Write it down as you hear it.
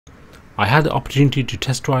I had the opportunity to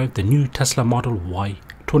test drive the new Tesla Model Y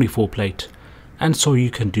 24 plate, and so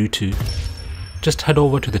you can do too. Just head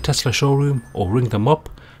over to the Tesla showroom or ring them up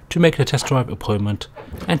to make a test drive appointment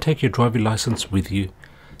and take your driving license with you.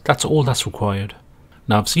 That's all that's required.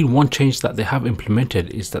 Now I've seen one change that they have implemented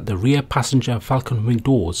is that the rear passenger Falcon wing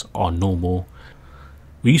doors are no more.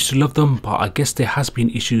 We used to love them, but I guess there has been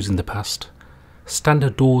issues in the past.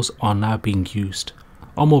 Standard doors are now being used.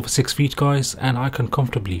 I'm over 6 feet guys, and I can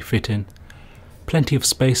comfortably fit in. Plenty of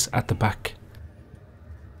space at the back.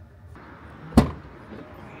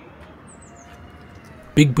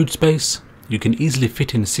 Big boot space. You can easily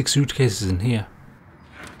fit in 6 suitcases in here.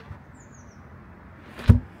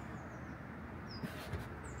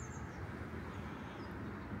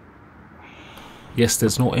 Yes,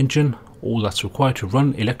 there's no engine. All that's required to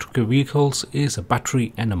run electric vehicles is a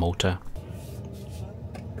battery and a motor.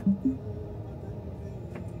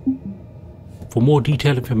 For more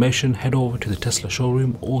detailed information, head over to the Tesla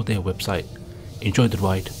showroom or their website. Enjoy the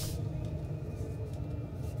ride.